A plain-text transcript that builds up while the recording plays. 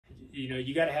you know,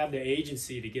 you got to have the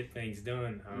agency to get things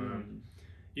done.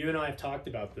 You and I have talked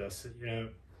about this. You know,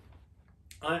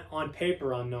 on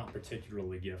paper, I'm not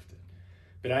particularly gifted,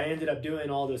 but I ended up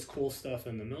doing all this cool stuff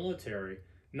in the military,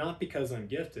 not because I'm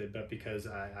gifted, but because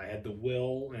I had the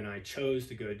will and I chose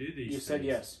to go do these things. You said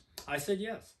yes. I said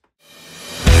yes.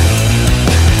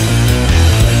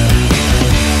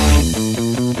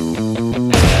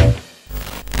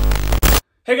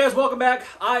 Hey guys, welcome back.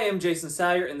 I am Jason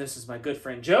Salyer, and this is my good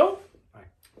friend Joe. Hi.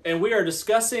 And we are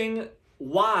discussing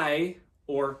why,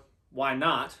 or why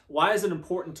not, why is it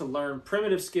important to learn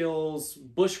primitive skills,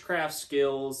 bushcraft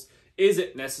skills? Is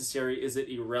it necessary? Is it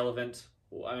irrelevant?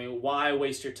 I mean, why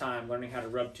waste your time learning how to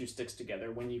rub two sticks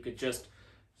together when you could just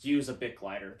use a Bic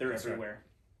lighter? They're That's everywhere,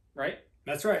 right?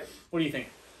 That's right. What do you think?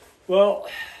 Well,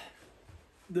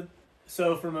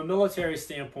 so from a military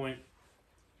standpoint,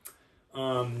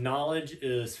 knowledge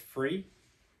is free,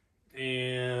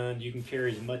 and you can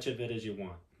carry as much of it as you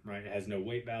want, right? It has no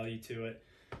weight value to it.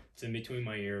 It's in between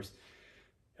my ears.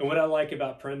 And what I like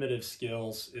about primitive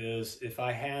skills is if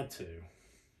I had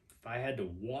to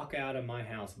walk out of my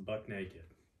house buck naked,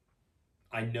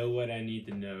 I know what I need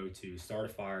to know to start a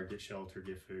fire, get shelter,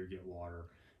 get food, get water,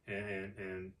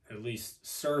 and at least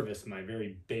service my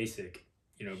very basic,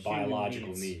 you know,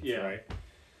 biological needs, yeah. right?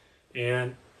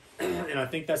 And I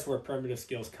think that's where primitive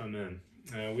skills come in.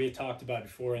 We had talked about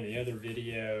before in the other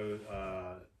video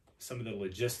some of the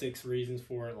logistics reasons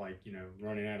for it, like, you know,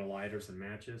 running out of lighters and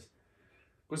matches.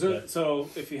 So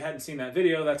if you hadn't seen that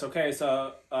video, that's okay.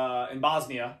 So in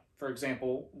Bosnia, for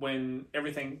example, when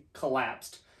everything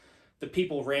collapsed, the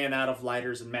people ran out of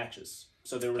lighters and matches.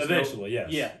 So there was eventually,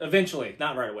 yes. Yeah, eventually,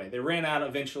 not right away. They ran out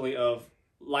eventually of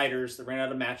lighters, they ran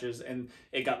out of matches, and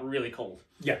it got really cold.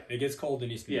 Yeah, it gets cold in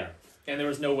Eastern Europe. And there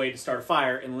was no way to start a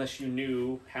fire unless you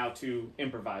knew how to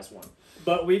improvise one.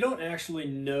 But we don't actually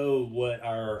know what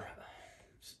our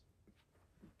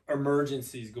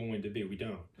emergency is going to be. We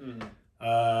don't.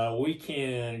 Mm-hmm. We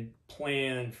can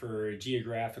plan for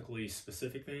geographically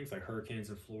specific things like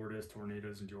hurricanes in Florida,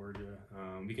 tornadoes in Georgia.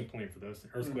 We can plan for those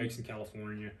earthquakes in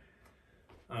California.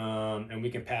 And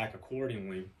we can pack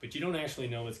accordingly. But you don't actually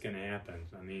know what's going to happen.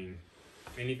 I mean,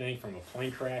 anything from a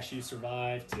plane crash you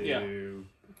survive to...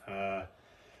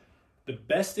 the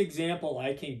best example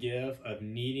I can give of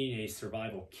needing a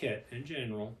survival kit in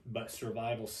general, but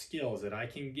survival skills that I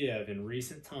can give in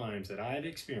recent times that I've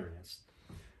experienced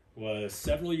was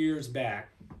several years back,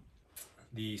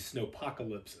 the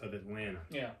snowpocalypse of Atlanta.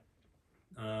 Yeah.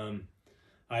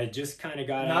 I just kind of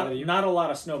got out of the... Not a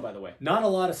lot of snow, by the way. Not a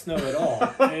lot of snow at all.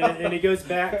 and it goes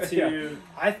back to,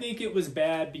 I think it was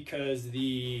bad because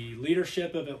the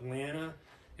leadership of Atlanta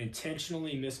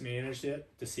intentionally mismanaged it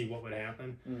to see what would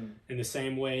happen, in the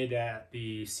same way that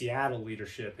the Seattle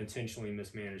leadership intentionally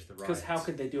mismanaged the riots. Because how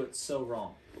could they do it so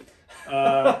wrong?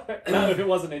 If it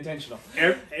wasn't intentional.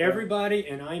 Everybody,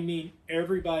 and I mean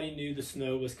everybody, knew the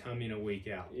snow was coming a week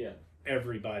out. Yeah.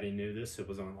 Everybody knew this. It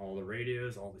was on all the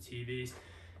radios, all the TVs.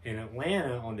 In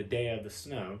Atlanta, on the day of the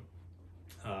snow,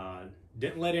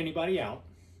 didn't let anybody out,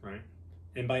 right?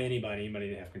 And by anybody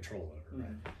they have control over,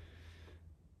 right?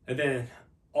 And then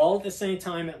all at the same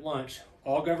time at lunch,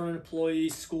 all government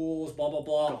employees, schools, blah, blah,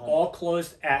 blah, all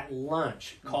closed at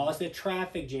lunch, caused a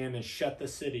traffic jam and shut the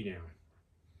city down.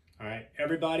 All right?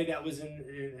 Everybody that was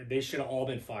they should have all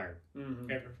been fired.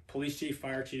 Police chief,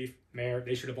 fire chief, mayor,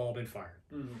 they should have all been fired.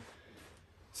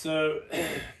 So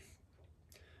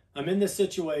I'm in this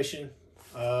situation.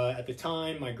 At the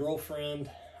time, my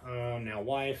girlfriend, now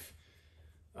wife,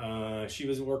 she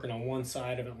was working on one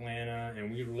side of Atlanta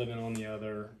and we were living on the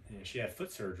other, and she had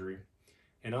foot surgery,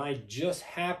 and I just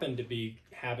happened to be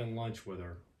having lunch with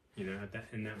her, you know,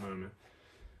 in that moment.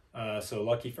 So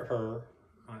lucky for her,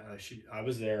 I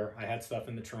was there. I had stuff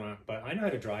in the trunk, but I know how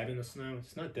to drive in the snow.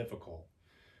 It's not difficult,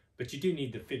 but you do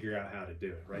need to figure out how to do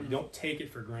it, right? You don't take it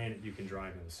for granted you can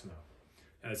drive in the snow,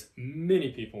 as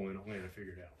many people in Atlanta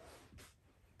figured out.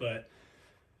 But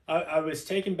I was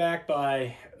taken back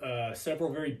by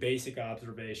several very basic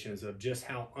observations of just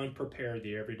how unprepared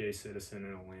the everyday citizen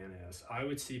in Atlanta is. I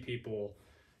would see people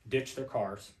ditch their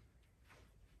cars,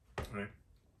 right?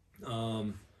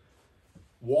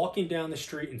 Walking down the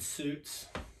street in suits,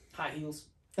 high heels.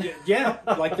 Yeah,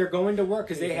 like they're going to work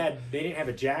because they didn't have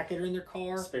a jacket in their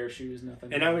car, spare shoes,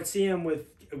 nothing. And I would see them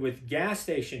with gas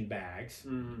station bags.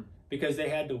 Because they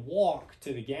had to walk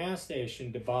to the gas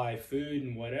station to buy food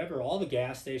and whatever. All the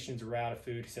gas stations were out of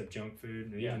food except junk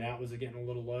food, and even that was getting a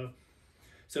little low.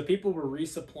 So people were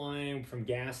resupplying from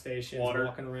gas stations,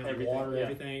 walking around with water,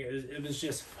 everything. It was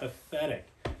just pathetic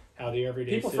how the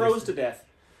everyday people froze to death.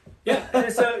 Yeah,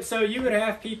 and so you would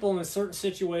have people in certain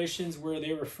situations where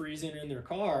they were freezing in their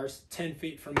cars 10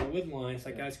 feet from the wood line. It's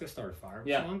like, guys, go start a fire.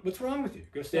 What's wrong with you?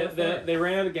 Go start a fire. They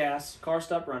ran out of gas. Car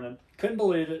stopped running. Couldn't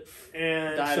believe it.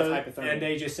 And died of hypothermia. And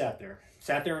they just sat there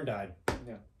and died.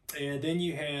 Yeah. And then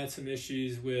you had some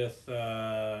issues with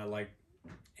like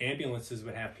ambulances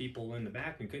would have people in the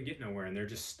back and couldn't get nowhere, and they're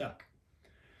just stuck.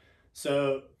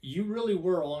 So you really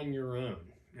were on your own.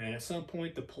 And at some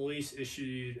point, the police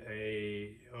issued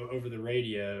over the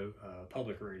radio,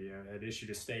 public radio, had issued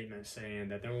a statement saying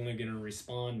that they're only going to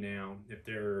respond now if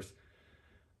there's,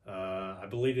 I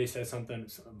believe they said something,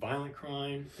 violent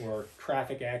crime or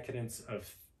traffic accidents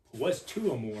was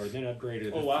 2 or more, then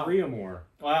upgraded to 3 or more.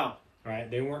 Wow.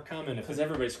 Right? They weren't coming. Because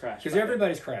everybody's crashing. Because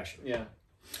everybody's crashing. Yeah.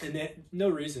 And no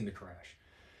reason to crash.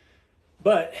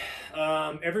 But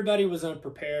everybody was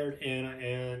unprepared,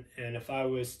 and if I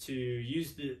was to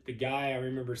use the guy I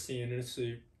remember seeing in a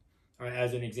suit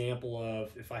as an example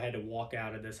of if I had to walk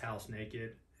out of this house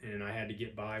naked and I had to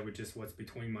get by with just what's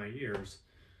between my ears,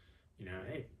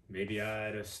 hey, maybe I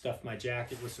had to stuff my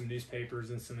jacket with some newspapers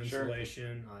and some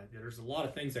insulation. Sure. There's a lot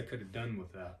of things I could have done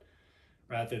with that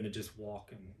rather than just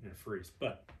walk and freeze.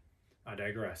 But I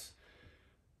digress.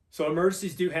 So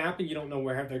emergencies do happen. You don't know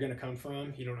where they're going to come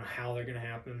from. You don't know how they're going to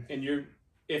happen. And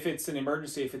if it's an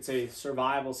emergency, if it's a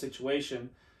survival situation,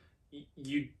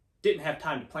 you didn't have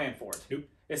time to plan for it. Nope.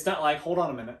 It's not like, hold on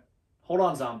a minute. Hold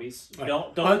on, zombies. Right.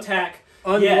 Don't attack.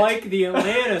 Unlike the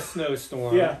Atlanta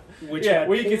snowstorm, which had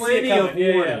plenty of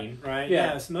warning, right?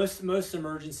 Yeah. Yes, most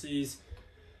emergencies.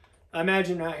 I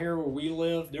imagine out here where we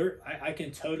live, I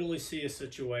can totally see a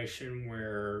situation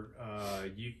where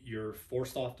you're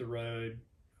forced off the road,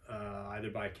 either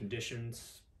by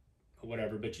conditions or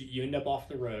whatever, but you end up off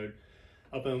the road,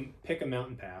 up and pick a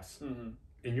mountain pass, and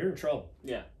you're in trouble.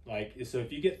 Yeah. So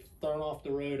if you get thrown off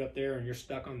the road up there and you're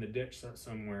stuck on the ditch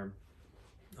somewhere,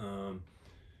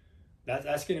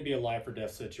 that's going to be a life or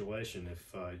death situation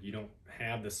if you don't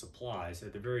have the supplies.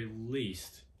 At the very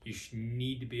least, you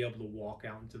need to be able to walk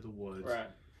out into the woods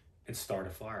and start a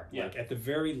fire. Yeah. Like at the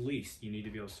very least, you need to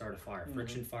be able to start a fire.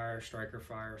 Friction fire, striker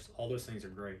fires, all those things are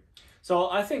great.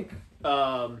 So I think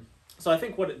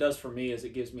what it does for me is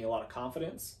it gives me a lot of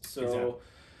confidence. So,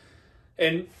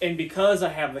 exactly. and because I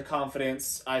have the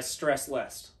confidence, I stress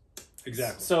less.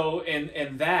 Exactly. So,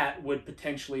 and that would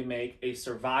potentially make a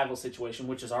survival situation,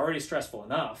 which is already stressful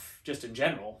enough, just in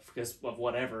general, because of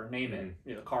whatever, name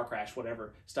it, car crash,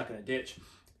 whatever, stuck in a ditch,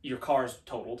 your car's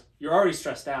totaled. You're already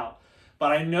stressed out.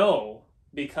 But I know,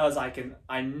 because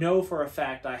I know for a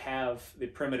fact I have the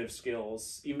primitive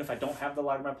skills, even if I don't have the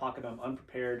light in my pocket, I'm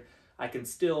unprepared, I can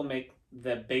still make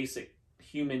the basic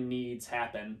human needs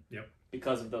happen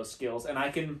because of those skills. And I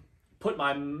can put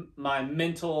my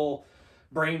mental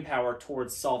brain power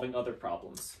towards solving other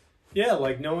problems. Yeah,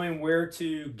 like knowing where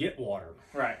to get water.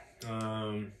 Right.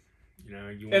 And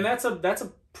that's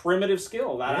a primitive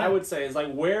skill that I would say is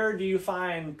like, where do you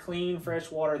find clean, fresh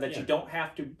water that you don't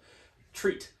have to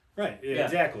treat? Right,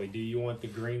 exactly. Do you want the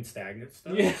green stagnant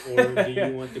stuff, or do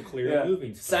you want the clear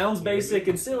moving stuff? Sounds basic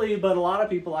and silly, but a lot of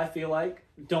people, I feel like,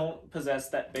 don't possess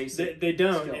that basic They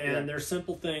don't, skill. And there's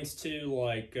simple things too,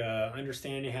 like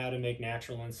understanding how to make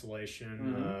natural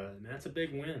insulation. That's a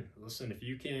big win. Listen, if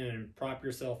you can prop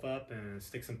yourself up and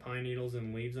stick some pine needles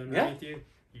and leaves underneath you,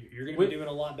 you're going to be doing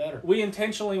a lot better. We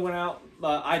intentionally went out,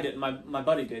 I didn't, my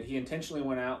buddy did, he intentionally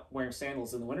went out wearing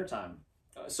sandals in the wintertime.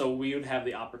 So we would have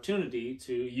the opportunity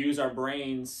to use our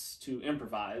brains to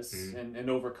improvise and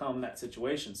overcome that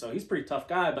situation. So he's a pretty tough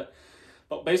guy, but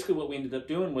basically what we ended up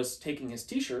doing was taking his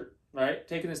t-shirt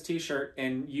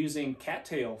and using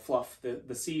cattail fluff,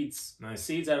 the seeds,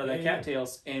 seeds out of the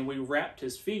cattails, and we wrapped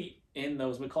his feet in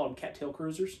those, we call them cattail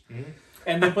cruisers,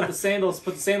 and then put the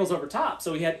sandals over top.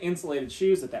 So he had insulated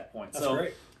shoes at that point. That's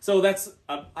great. So that's,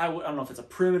 I don't know if it's a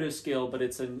primitive skill, but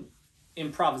it's an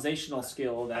improvisational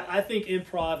skill that I think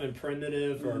improv and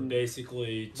primitive are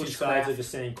basically two sides of the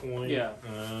same coin. Yeah.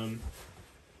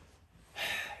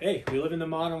 Hey, we live in the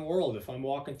modern world. If I'm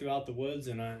walking throughout the woods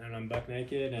and I'm buck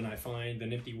naked and I find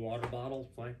an empty water bottle,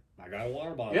 like I got a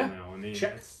water bottle now. I mean,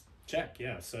 check.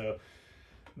 Yeah. So,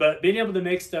 but being able to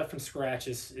make stuff from scratch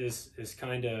is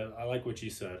kind of, I like what you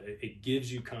said. It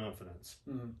gives you confidence.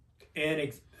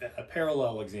 And a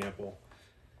parallel example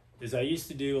is I used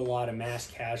to do a lot of mass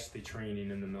casualty training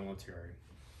in the military.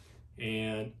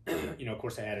 And, of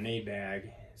course I had an aid bag.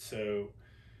 So,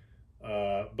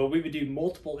 but we would do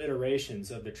multiple iterations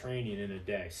of the training in a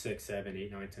day, 6, 7,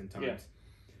 8, 9, 10 times. Yeah.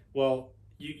 Well,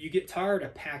 you get tired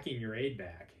of packing your aid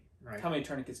bag, right? How many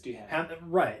tourniquets do you have?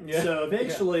 Right. Yeah. So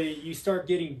eventually you start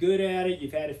getting good at it.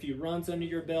 You've had a few runs under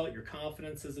your belt. Your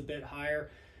confidence is a bit higher.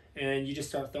 and you just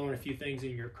start throwing a few things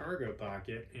in your cargo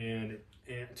pocket, and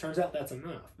it turns out that's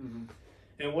enough. Mm-hmm.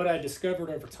 And what I discovered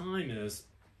over time is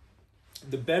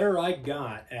the better I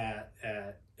got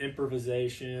at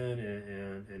improvisation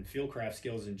and fieldcraft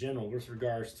skills in general with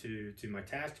regards to my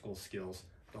tactical skills,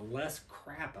 the less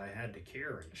crap I had to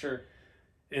carry. Sure.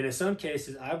 And in some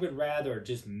cases, I would rather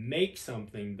just make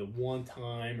something the one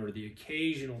time or the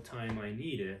occasional time I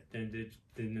need it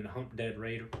than hump dead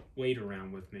weight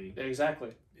around with me.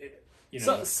 Exactly. You know,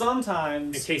 so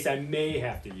sometimes, in case I may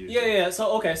have to use it. Yeah.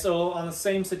 So okay. So on the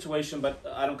same situation, but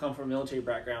I don't come from military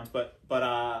backgrounds. But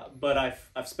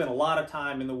I've spent a lot of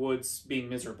time in the woods being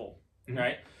miserable, Mm-hmm.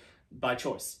 right, by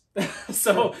choice.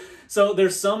 So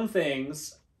there's some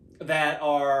things that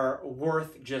are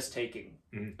worth just taking.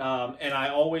 Mm-hmm.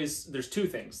 And there's two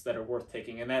things that are worth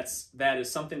taking, and that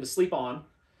is something to sleep on,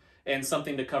 and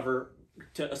something to cover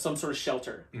to some sort of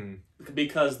shelter. Mm-hmm.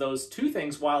 Because those two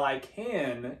things, while I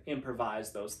can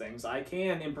improvise those things, I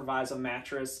can improvise a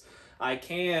mattress, I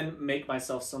can make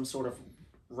myself some sort of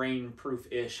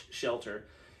rain-proof-ish shelter.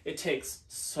 It takes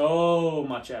so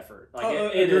much effort. Like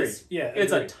it is. Yeah,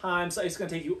 it's a time. So it's going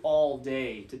to take you all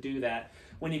day to do that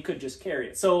when you could just carry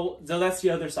it. So that's the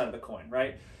other side of the coin,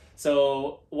 right?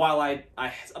 So while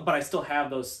but I still have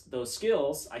those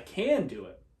skills, I can do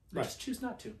it. I just choose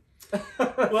not to.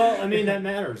 Well, I mean, that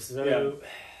matters. So Yeah.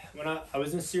 when I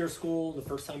was in SEER school, the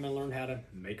first time I learned how to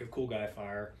make a cool guy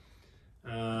fire.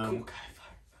 Cool guy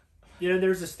fire. You know,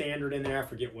 there's a standard in there. I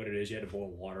forget what it is. You had to boil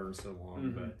water and so on.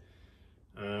 Mm-hmm.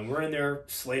 But we're in there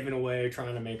slaving away,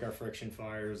 trying to make our friction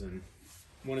fires. And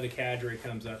one of the cadre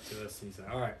comes up to us and he's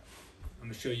like, all right, I'm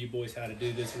going to show you boys how to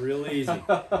do this real easy.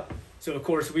 So, of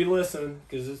course, we listen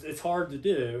because it's hard to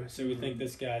do. So we think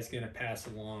this guy's going to pass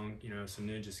along, you know, some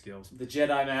ninja skills. The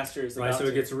Jedi Master is right. So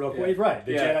it gets real quiet. Yeah. Right.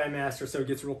 The Yeah. Jedi Master. So it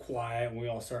gets real quiet and we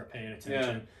all start paying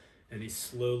attention. Yeah. And he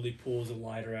slowly pulls a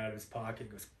lighter out of his pocket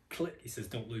and goes, click. He says,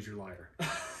 don't lose your lighter.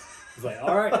 He's like,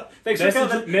 all right. Thanks for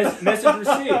coming. Message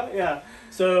received. Yeah.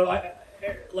 So,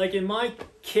 like in my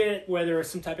kit, whether it's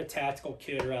some type of tactical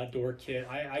kit or outdoor kit,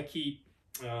 I keep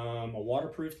a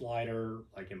waterproof lighter,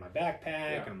 like in my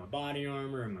backpack, on my body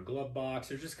armor, in my glove box.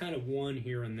 There's just kind of one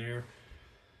here and there.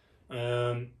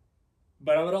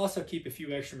 But I would also keep a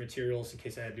few extra materials in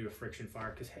case I had to do a friction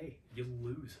fire, because hey, you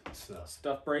lose stuff.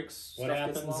 Stuff breaks. What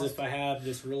happens if I have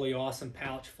this really awesome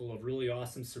pouch full of really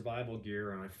awesome survival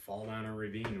gear and I fall down a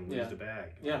ravine and lose the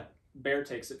bag? Yeah, bear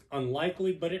takes it.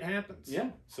 Unlikely, but it happens.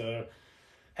 Yeah. So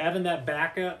having that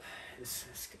backup,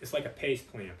 it's like a PACE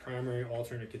plan: primary,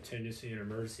 alternate, contingency, and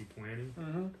emergency planning.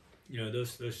 Mm-hmm. You know,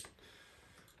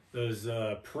 those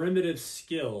primitive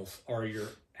skills are your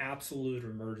absolute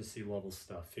emergency level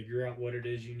stuff. Figure out what it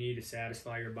is you need to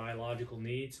satisfy your biological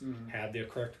needs. Mm-hmm. Have the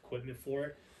correct equipment for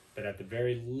it, but at the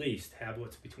very least, have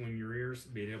what's between your ears,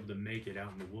 being able to make it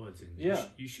out in the woods, and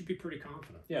you should be pretty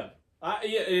confident. Yeah,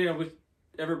 you know,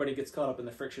 everybody gets caught up in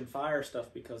the friction fire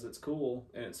stuff because it's cool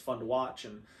and it's fun to watch,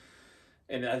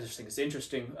 and I just think it's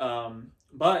interesting.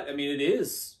 But I mean,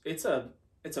 it's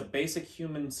a basic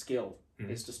human skill.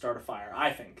 Mm-hmm. Is to start a fire.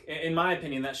 I think, in my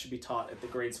opinion, that should be taught at the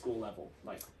grade school level,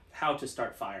 like how to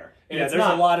start fire. And there's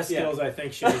a lot of skills I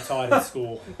think should be taught in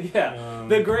school.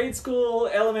 The grade school,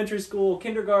 elementary school,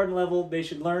 kindergarten level, they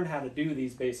should learn how to do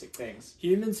these basic things.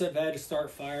 Humans have had to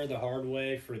start fire the hard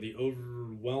way for the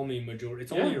overwhelming majority.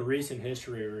 It's only in recent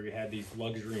history where we had these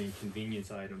luxury and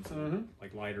convenience items,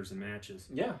 like lighters and matches.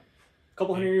 Yeah, a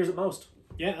couple hundred years at most.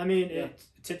 Yeah, I mean, it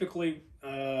typically,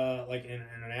 like in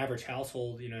an average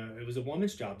household, you know, it was a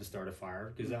woman's job to start a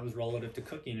fire because that was relative to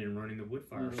cooking and running the wood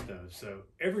fire stove. So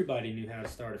everybody knew how to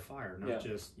start a fire, not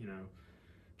just, you know,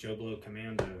 Joe Blow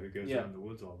Commando who goes out in the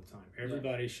woods all the time.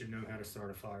 Everybody should know how to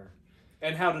start a fire.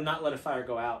 And how to not let a fire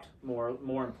go out, more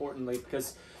importantly,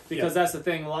 because that's the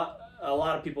thing. A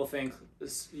lot of people think,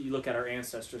 you look at our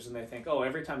ancestors and they think, oh,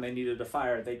 every time they needed a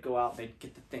fire, they'd go out, they'd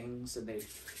get the things, and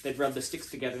they'd rub the sticks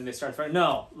together and they'd start a fire.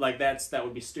 No, like that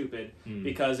would be stupid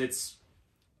because it's,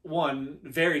 one,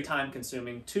 very time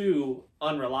consuming, two,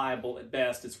 unreliable at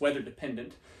best, it's weather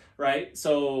dependent, right?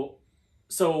 So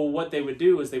what they would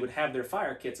do is they would have their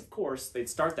fire kits, of course, they'd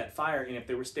start that fire, and if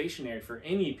they were stationary for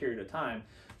any period of time,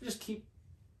 just keep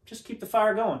the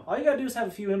fire going. All you gotta do is have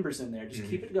a few embers in there. Just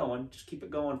keep it going. Just keep it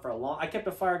going for a long... I kept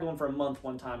a fire going for a month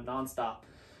one time, nonstop,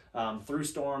 through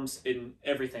storms and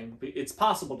everything. It's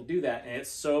possible to do that, and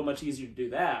it's so much easier to do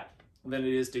that than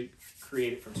it is to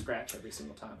create it from scratch every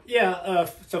single time. Yeah,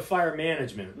 so fire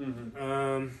management.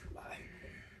 Mm-hmm.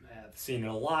 I've seen it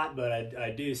a lot, but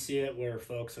I do see it where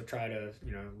folks will try to,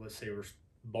 you know, let's say we're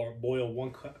boil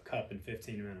one cup in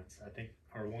 15 minutes. I think,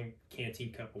 or one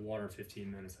canteen cup of water in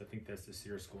 15 minutes. I think that's the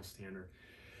SEER school standard.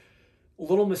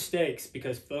 little mistakes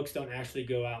because folks don't actually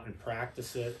go out and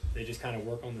practice it. They just kind of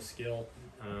work on the skill.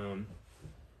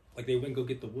 Like they wouldn't go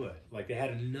get the wood. Like they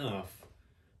had enough,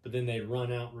 but then they'd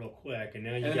run out real quick, and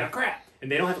now you got crap.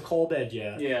 And they don't have a coal bed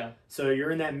yet. Yeah. So you're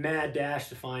in that mad dash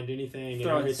to find anything and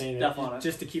everything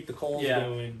just to keep the coals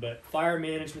going. But fire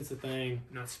management's a thing.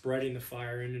 Not spreading the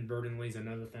fire inadvertently is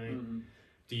another thing. Mm-hmm.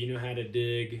 Do you know how to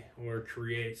dig or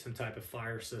create some type of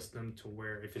fire system to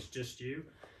where if it's just you,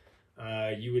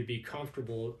 you would be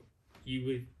comfortable, you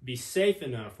would be safe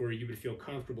enough where you would feel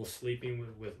comfortable sleeping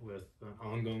with an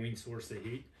ongoing source of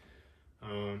heat.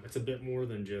 It's a bit more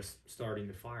than just starting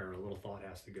the fire. A little thought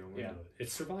has to go into it.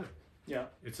 It's survival. Yeah,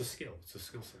 it's a skill. It's a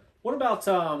skill set. What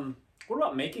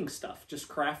about making stuff? Just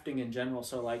crafting in general.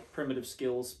 So like primitive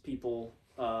skills, people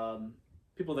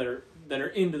that are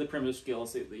into the primitive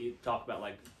skills. You talk about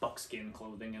like buckskin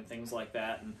clothing and things like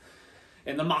that,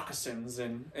 and the moccasins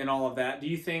and all of that. Do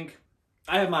you think?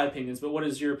 I have my opinions, but what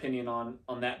is your opinion on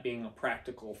that being a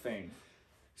practical thing?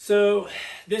 So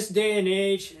this day and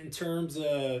age, in terms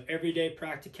of everyday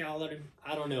practicality,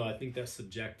 I don't know. I think that's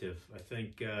subjective. I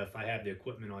think if I have the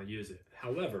equipment, I'll use it.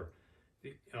 However,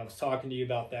 I was talking to you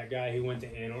about that guy who went to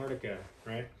Antarctica,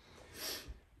 right?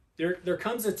 There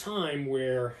comes a time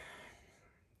where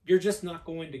you're just not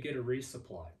going to get a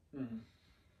resupply. Mm-hmm.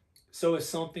 So if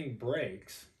something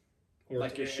breaks, or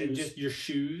like your shoes, just your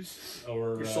shoes,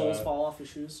 or your soles fall off your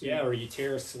shoes, yeah, or you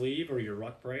tear a sleeve, or your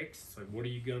ruck breaks. It's like, what are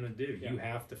you gonna do? Yeah. You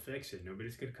have to fix it.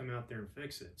 Nobody's gonna come out there and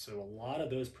fix it. So a lot of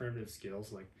those primitive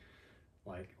skills, like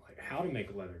how to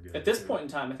make leather goods. At this point in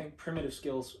time, I think primitive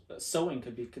skills, sewing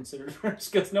could be considered primitive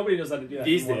skills. Nobody knows how to do that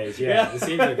these anymore. days. Yeah, it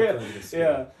seems like a primitive skill.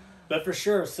 Yeah. But for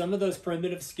sure, some of those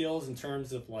primitive skills, in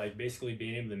terms of like basically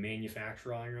being able to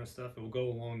manufacture all your own stuff, it will go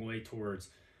a long way towards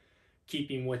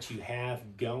keeping what you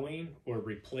have going or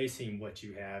replacing what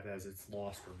you have as it's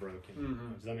lost or broken.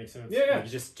 Mm-hmm. Does that make sense? Yeah. Like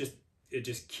it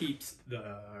just keeps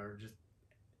just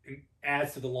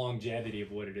adds to the longevity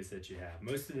of what it is that you have.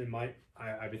 Most of it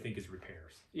I would think is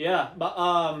repairs. Yeah,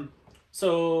 but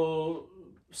so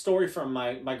story from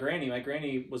my granny. My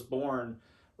granny was born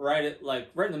right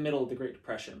in the middle of the Great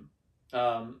Depression.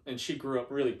 And she grew up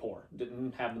really poor,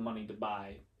 didn't have the money to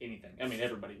buy anything. I mean,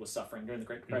 everybody was suffering during the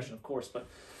Great Depression, of course, but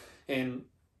in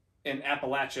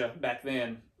Appalachia back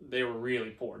then, they were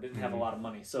really poor, didn't have a lot of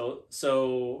money.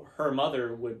 So her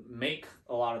mother would make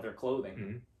a lot of their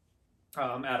clothing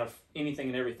out of anything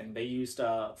and everything. They used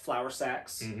flour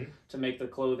sacks to make their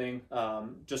clothing,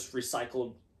 just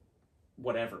recycled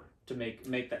whatever to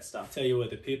make that stuff. I'll tell you what,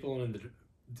 the people in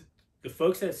the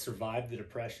folks that survived the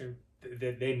Depression,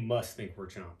 they must think we're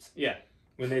chumps. Yeah.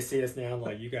 When they see us now,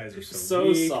 like, you guys are so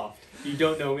weak, soft. You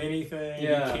don't know anything.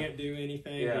 Yeah. You can't do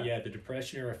anything. Yeah. But yeah, the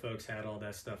Depression era folks had all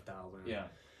that stuff dialed in. Yeah.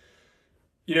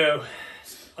 You know,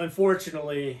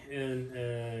 unfortunately,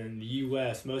 in the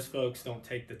U.S., most folks don't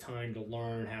take the time to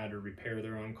learn how to repair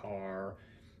their own car,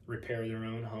 repair their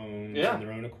own homes and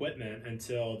their own equipment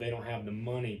until they don't have the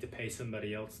money to pay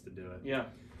somebody else to do it. Yeah.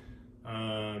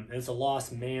 And it's a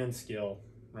lost man skill,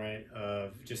 right?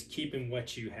 Of just keeping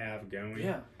what you have going.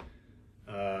 Yeah.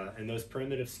 And those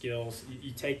primitive skills,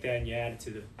 you take that and you add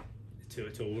it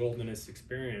to a wilderness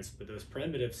experience. But those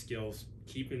primitive skills,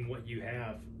 keeping what you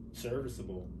have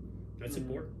serviceable, that's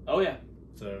important. Oh yeah.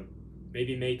 So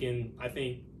maybe making, I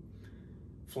think,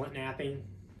 flint napping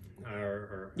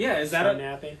or is that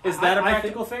a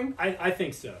practical thing? I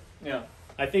think so. Yeah.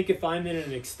 I think if I'm in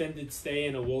an extended stay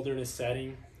in a wilderness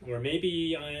setting, or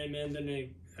maybe I'm in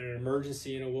an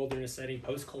emergency in a wilderness setting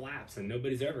post-collapse and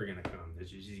nobody's ever going to come,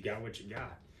 you got what you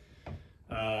got.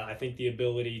 I think the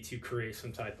ability to create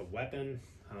some type of weapon,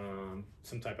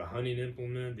 some type of hunting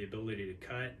implement, the ability to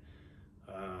cut,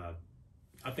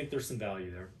 I think there's some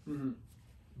value there. Mm-hmm.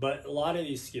 But a lot of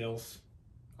these skills,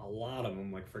 a lot of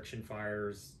them, like friction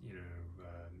fires,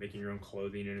 making your own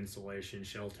clothing and insulation,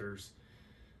 shelters,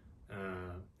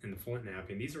 and the flint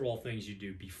napping, these are all things you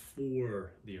do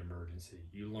before the emergency.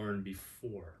 You learn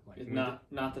before. Like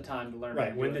not the time to learn.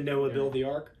 Right. When did Noah build the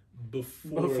ark?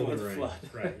 Before the flood.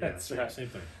 Right. Yeah, That's right. Same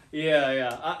thing.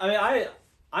 Yeah. I mean,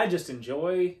 I just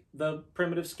enjoy the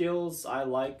primitive skills. I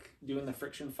like doing the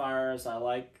friction fires.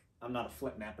 I'm not a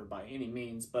flint napper by any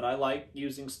means, but I like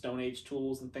using Stone Age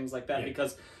tools and things like that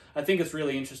because I think it's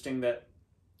really interesting that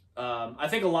I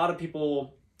think a lot of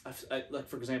people, like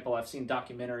for example, I've seen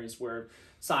documentaries where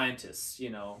scientists,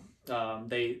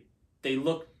 they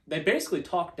basically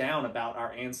talk down about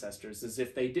our ancestors as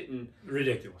if they didn't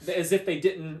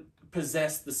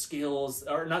possess the skills,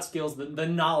 or not skills, the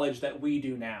knowledge that we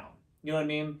do now. You know what I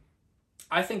mean?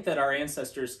 I think that our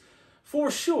ancestors, for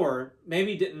sure,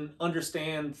 maybe didn't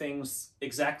understand things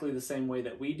exactly the same way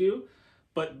that we do,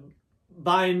 but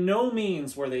by no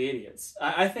means were they idiots.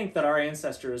 I think that our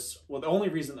ancestors, well, the only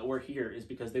reason that we're here is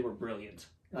because they were brilliant.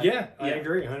 I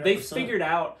agree 100%.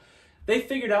 They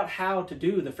figured out how to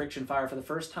do the friction fire for the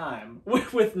first time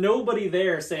with nobody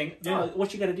there saying, "Oh,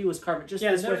 what you got to do is carve it just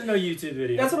this way." There's no YouTube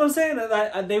video. That's what I'm saying.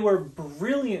 They were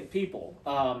brilliant people,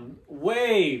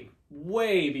 way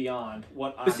beyond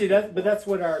what.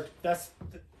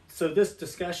 So this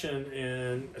discussion,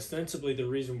 and ostensibly the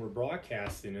reason we're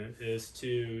broadcasting it, is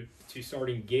to start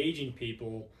engaging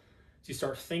people, to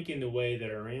start thinking the way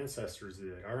that our ancestors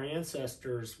did. Our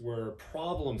ancestors were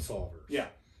problem solvers. Yeah.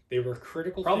 They were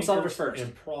critical problem thinkers solvers first.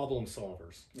 and problem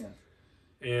solvers. Yeah.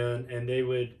 And they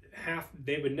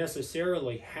would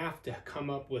necessarily have to come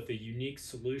up with a unique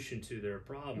solution to their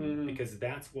problem because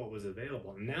that's what was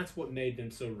available, and that's what made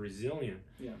them so resilient.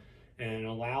 Yeah. And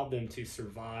allowed them to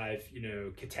survive,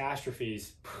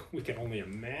 catastrophes we can only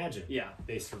imagine. Yeah.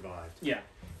 They survived. Yeah.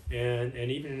 And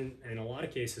even in a lot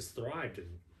of cases thrived,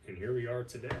 and here we are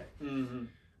today. Mm-hmm.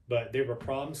 But they were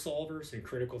problem solvers and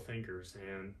critical thinkers,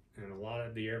 and a lot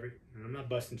of and I'm not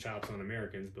busting chops on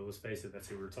Americans, but let's face it, that's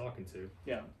who we're talking to.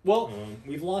 Yeah. Well,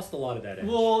 we've lost a lot of that edge.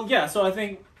 Well, yeah. So I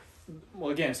think,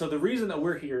 again, so the reason that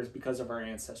we're here is because of our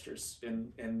ancestors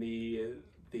and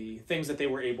the things that they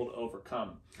were able to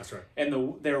overcome. That's right.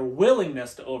 And their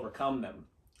willingness to overcome them.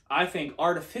 I think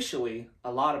artificially,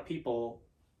 a lot of people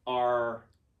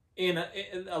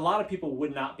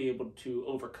would not be able to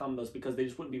overcome those because they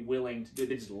just wouldn't be willing to do it.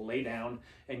 They just lay down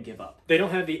and give up. They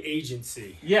don't have the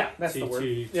agency. Yeah, that's the word.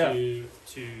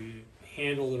 To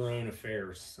handle their own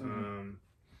affairs. Mm-hmm.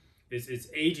 It's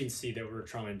agency that we're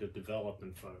trying to develop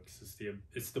in folks.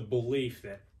 It's the belief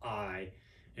that I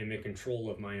am in control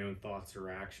of my own thoughts or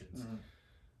actions.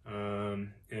 Mm-hmm.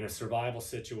 In a survival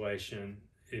situation,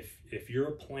 if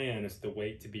your plan is to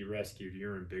wait to be rescued,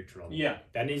 you're in big trouble. Yeah.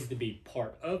 That needs to be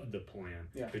part of the plan.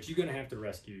 Yeah. But you're going to have to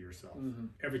rescue yourself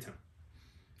every time.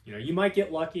 You might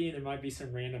get lucky and there might be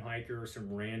some random hiker or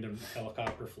some random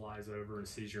helicopter flies over and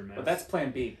sees your mess. But that's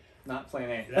plan B, not plan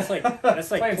A. That's like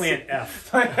plan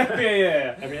F.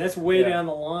 Yeah. I mean, that's way down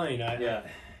the line.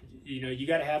 You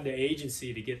got to have the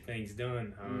agency to get things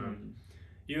done.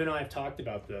 You and I have talked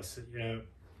about this.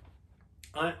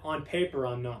 On paper,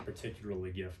 I'm not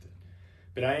particularly gifted,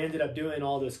 but I ended up doing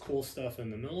all this cool stuff in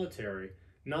the military,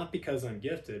 not because I'm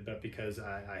gifted, but because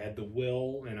I had the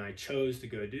will and I chose to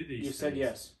go do these things. You said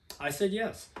yes. I said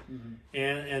yes. Mm-hmm.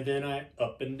 And then I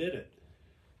up and did it.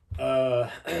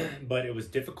 But it was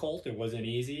difficult. It wasn't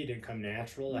easy. It didn't come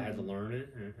natural. Mm-hmm. I had to learn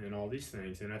it and all these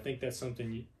things. And I think that's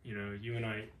something, you and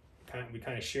I, we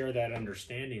kind of share that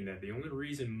understanding that the only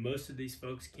reason most of these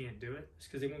folks can't do it is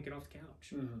because they won't get off the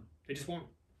couch. Mm-hmm. They just won't.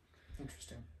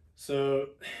 Interesting. So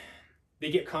they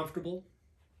get comfortable,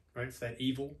 right? It's that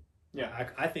evil. Yeah.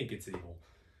 I think it's evil.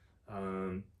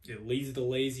 It leads to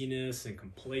laziness and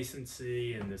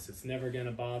complacency and this, it's never going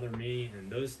to bother me. And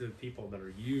those are the people that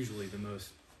are usually the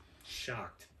most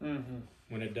shocked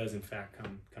when it does in fact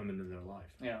come into their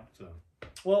life. Yeah. So.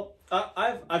 Well,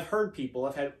 I've heard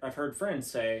people, I've heard friends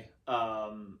say,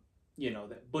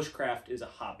 that bushcraft is a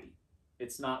hobby.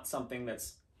 It's not something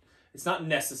it's not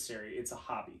necessary. It's a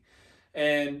hobby.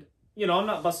 And, I'm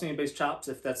not busting anybody's chops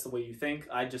if that's the way you think.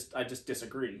 I just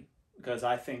disagree because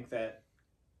I think that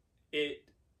it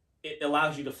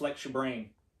allows you to flex your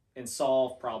brain and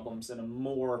solve problems in a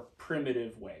more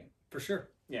primitive way. For sure.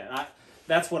 Yeah.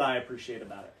 That's what I appreciate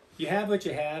about it. You have what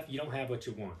you have. You don't have what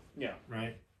you want. Yeah.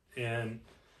 Right. And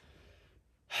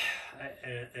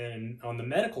on the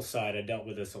medical side, I dealt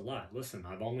with this a lot. Listen,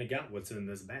 I've only got what's in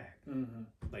this bag. Mm-hmm.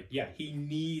 Like, yeah, he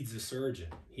needs a surgeon.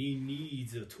 He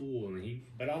needs a tool,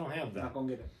 but I don't have that. Not gonna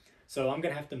get it. So I'm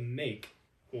gonna have to make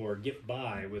or get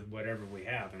by with whatever we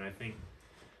have. And I think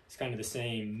it's kind of the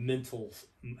same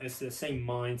it's the same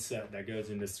mindset that goes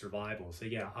into survival. So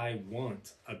yeah, I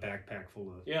want a backpack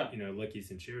full of lickies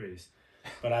and chewies,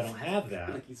 but I don't have that.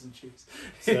 Lickies and chewies.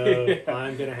 So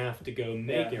I'm gonna have to go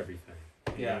make everything.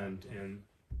 Yeah. And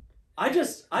I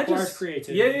just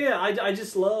creativity. Yeah. I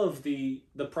just love the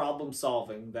problem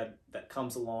solving that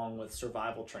comes along with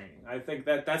survival training. I think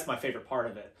that's my favorite part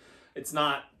of it. It's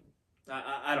not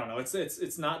I don't know.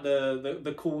 It's not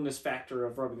the coolness factor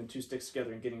of rubbing the two sticks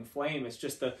together and getting flame. It's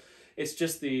just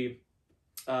the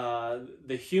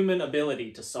human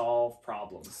ability to solve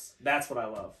problems. That's what I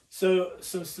love. So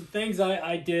some things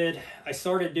I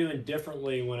started doing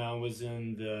differently when I was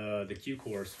in the Q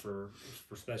course for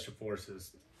Special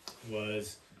Forces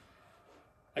was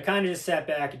I kind of just sat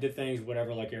back and did things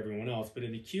whatever like everyone else. But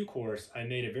in the Q course, I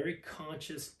made a very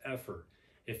conscious effort.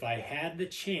 If I had the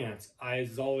chance, I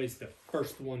was always the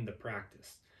first one to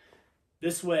practice.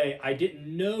 This way, I didn't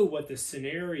know what the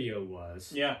scenario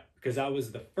was. Yeah. Because I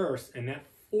was the first, and that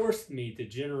forced me to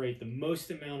generate the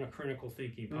most amount of critical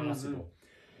thinking possible.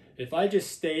 If I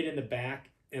just stayed in the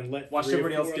back and watch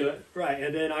everybody else do it, right,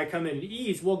 and then I come in and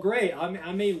ease, well, great.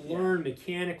 I may learn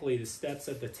mechanically the steps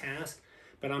of the task,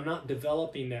 but I'm not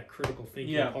developing that critical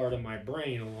thinking part of my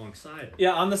brain alongside it.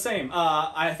 Yeah, I'm the same.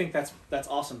 I think that's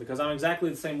awesome because I'm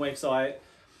exactly the same way. So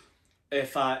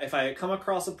if I come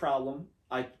across a problem,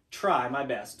 I try my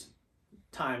best.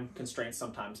 Time constraints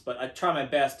sometimes, but I try my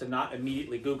best to not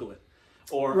immediately Google it.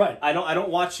 Or I don't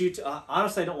watch YouTube.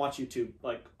 Honestly, I don't watch YouTube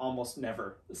like almost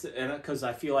never, because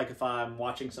I feel like if I'm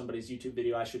watching somebody's YouTube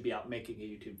video, I should be out making a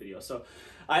YouTube video. So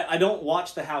I don't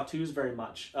watch the how-tos very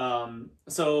much.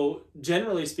 So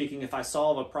generally speaking, if I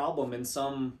solve a problem in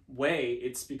some way,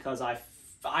 it's because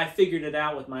I figured it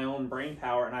out with my own brain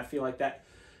power, and I feel like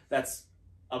that's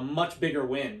a much bigger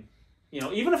win. You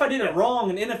know, even if I did it wrong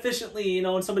and inefficiently, you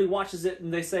know, and somebody watches it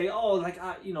and they say, oh, like,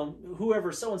 you know,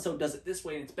 whoever so-and-so does it this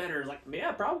way and it's better. Like,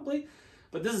 yeah, probably.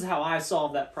 But this is how I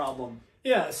solve that problem.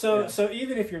 Yeah, so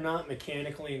even if you're not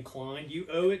mechanically inclined, you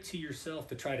owe it to yourself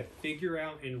to try to figure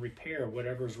out and repair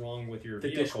whatever's wrong with your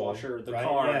vehicle. The dishwasher, the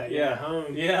car. Yeah,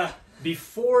 home. Yeah.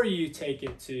 Before you take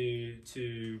it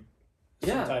to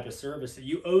some type of service,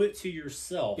 you owe it to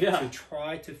yourself to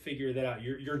try to figure that out.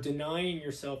 You're denying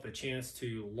yourself a chance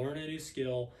to learn a new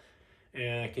skill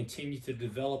and continue to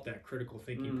develop that critical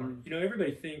thinking part. You know,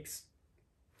 everybody thinks,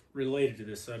 related to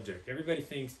this subject, everybody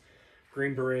thinks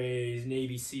Green Berets,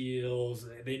 Navy SEALs,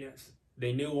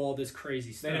 they know all this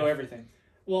crazy stuff. They know everything.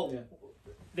 Well,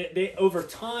 they over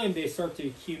time they start to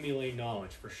accumulate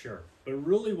knowledge for sure. But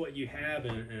really, what you have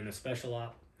in a special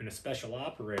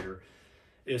operator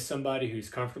is somebody who's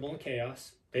comfortable in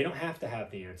chaos. They don't have to have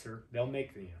the answer. They'll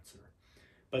make the answer.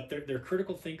 But they're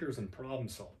critical thinkers and problem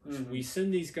solvers. We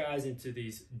send these guys into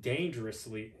these dangerous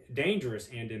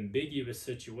and ambiguous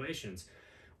situations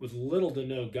with little to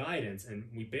no guidance, and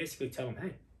we basically tell them,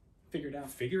 hey, figure it out.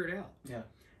 Figure it out. Yeah.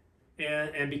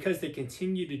 And because they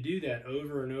continue to do that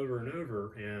over and over and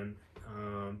over, and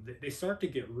they start to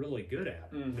get really good at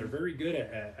it. They're very good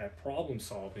at problem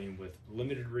solving with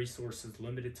limited resources,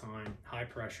 limited time, high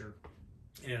pressure,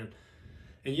 and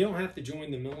you don't have to join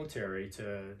the military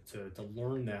to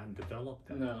learn that and develop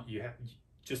that. No. You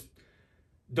just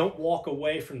don't walk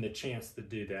away from the chance to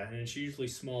do that, and it's usually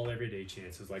small everyday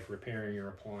chances like repairing your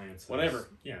appliances. Whatever.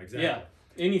 Yeah, exactly. Yeah.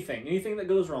 Anything that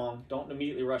goes wrong, don't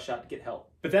immediately rush out to get help.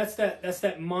 But that's that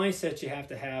mindset you have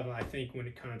to have, I think, when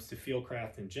it comes to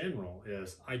fieldcraft in general.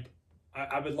 Is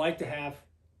I would like to have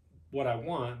what I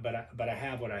want, but I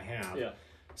have what I have. Yeah.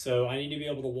 So I need to be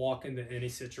able to walk into any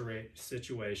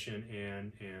situation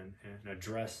and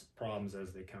address problems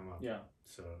as they come up. Yeah.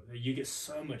 So you get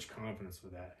so much confidence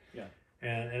with that. Yeah.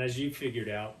 And as you figured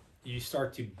out, you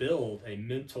start to build a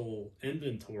mental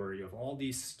inventory of all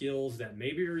these skills that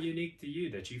maybe are unique to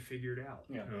you that you figured out.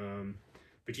 Yeah.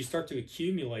 But you start to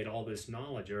accumulate all this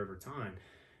knowledge over time.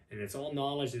 And it's all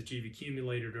knowledge that you've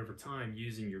accumulated over time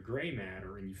using your gray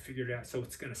matter, and you figured it out, so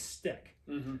it's going to stick.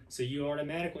 So you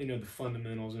automatically know the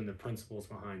fundamentals and the principles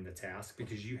behind the task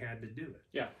because you had to do it.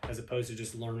 Yeah. As opposed to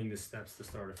just learning the steps to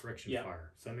start a friction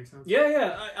fire. Does that make sense?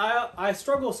 Yeah. I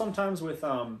struggle sometimes with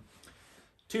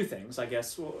two things, I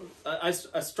guess. I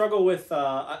struggle with,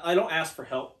 I don't ask for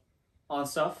help on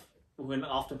stuff when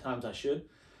oftentimes I should,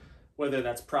 whether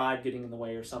that's pride getting in the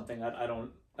way or something. I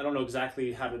don't know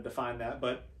exactly how to define that,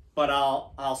 but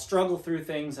I'll struggle through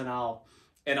things and I'll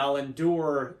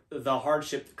endure the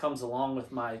hardship that comes along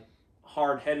with my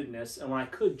hard-headedness, and when I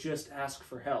could just ask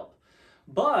for help.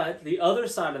 But the other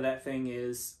side of that thing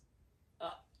is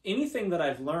anything that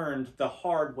I've learned the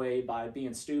hard way by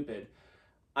being stupid,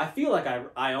 I feel like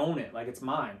I own it, like it's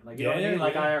mine. Like, you know what I mean?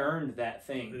 Like I earned that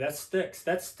thing. That sticks.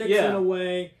 That sticks in a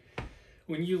way.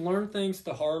 When you learn things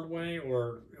the hard way,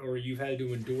 or you've had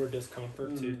to endure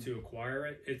discomfort to acquire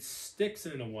it, it sticks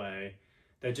in a way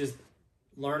that just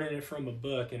learning it from a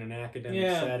book in an academic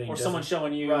setting, or someone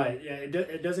showing you, right? Yeah,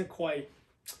 it doesn't quite,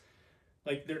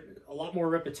 like, there a lot more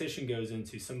repetition goes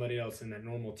into somebody else in that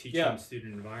normal teaching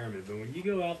student environment. But when you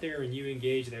go out there and you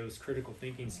engage those critical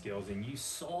thinking skills and you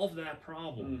solve that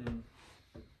problem,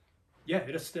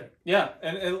 it'll stick. Yeah,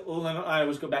 and I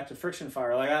always go back to friction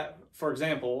fire. Like for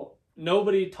example,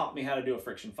 nobody taught me how to do a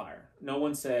friction fire. No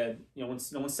one said, no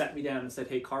one sat me down and said,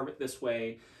 hey, carve it this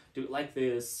way, do it like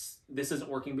this. This isn't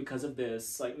working because of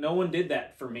this. Like, no one did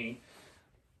that for me.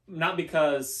 Not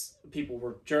because people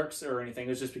were jerks or anything. It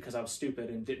was just because I was stupid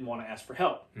and didn't want to ask for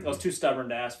help. I was too stubborn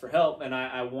to ask for help, and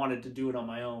I wanted to do it on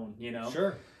my own, you know?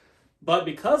 Sure. But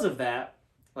because of that,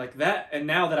 like that, and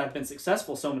now that I've been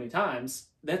successful so many times,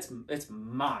 it's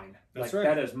mine. That's like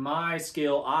right. that is my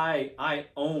skill. I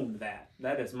own that.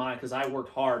 That is mine because I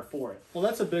worked hard for it. Well,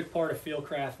 that's a big part of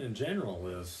fieldcraft in general.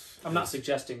 I'm not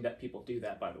suggesting that people do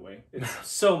that, by the way. It's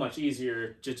so much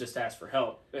easier to just ask for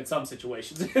help in some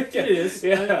situations. It is.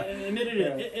 Yeah. I admit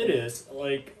it. It is.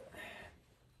 Like,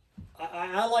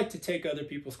 I like to take other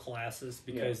people's classes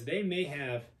because they may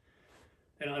have,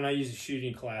 and I use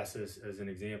shooting classes as an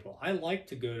example. I like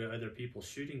to go to other people's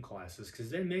shooting classes because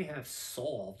they may have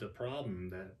solved a problem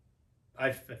that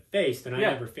I've faced and I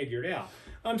never figured out.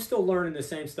 I'm still learning the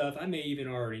same stuff. I may even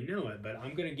already know it, but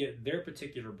I'm going to get their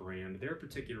particular brand, their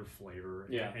particular flavor,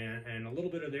 and a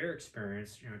little bit of their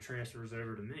experience, transfers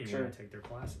over to me when I take their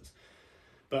classes.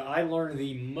 But I learn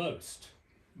the most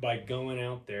by going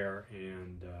out there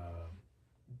and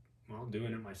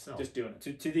doing it myself. Just doing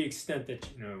it to the extent that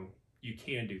you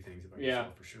can do things about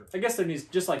yourself for sure. I guess there needs,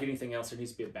 just like anything else, there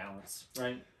needs to be a balance,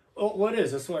 right? Well, what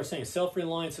is? That's what I'm saying.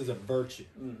 Self-reliance is a virtue.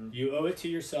 Mm-hmm. You owe it to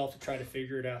yourself to try to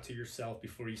figure it out to yourself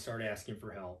before you start asking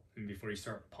for help and before you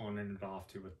start pawning it off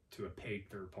to a paid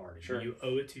third party. Sure. You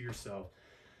owe it to yourself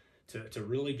to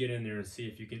really get in there and see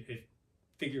if you can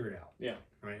figure it out. Yeah.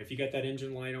 Right. If you got that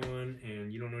engine light on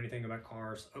and you don't know anything about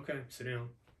cars, okay, sit down,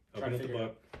 open up the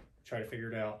book, try to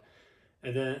figure it out,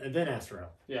 and then ask for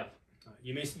help. Yeah.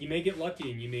 You may get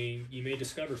lucky and you may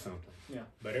discover something. Yeah.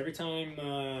 But every time,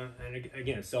 and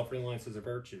again, self-reliance is a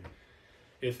virtue.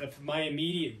 If my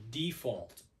immediate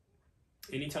default,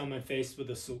 anytime I'm faced with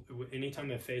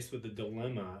a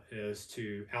dilemma, is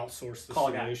to outsource the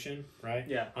solution, right?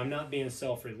 Yeah. I'm not being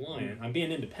self-reliant. I'm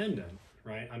being independent,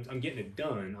 right? I'm getting it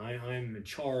done. I'm in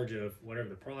charge of whatever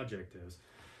the project is,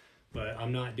 but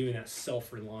I'm not doing that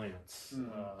self-reliance.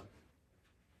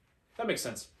 That makes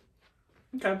sense.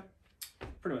 Okay.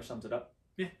 Pretty much sums it up.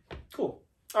 Yeah. Cool.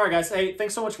 All right, guys. Hey,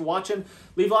 thanks so much for watching.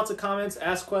 Leave lots of comments,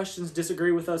 ask questions,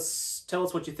 disagree with us. Tell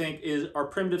us what you think. Are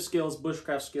primitive skills,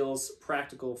 bushcraft skills,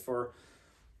 practical for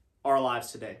our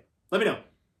lives today? Let me know.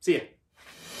 See ya.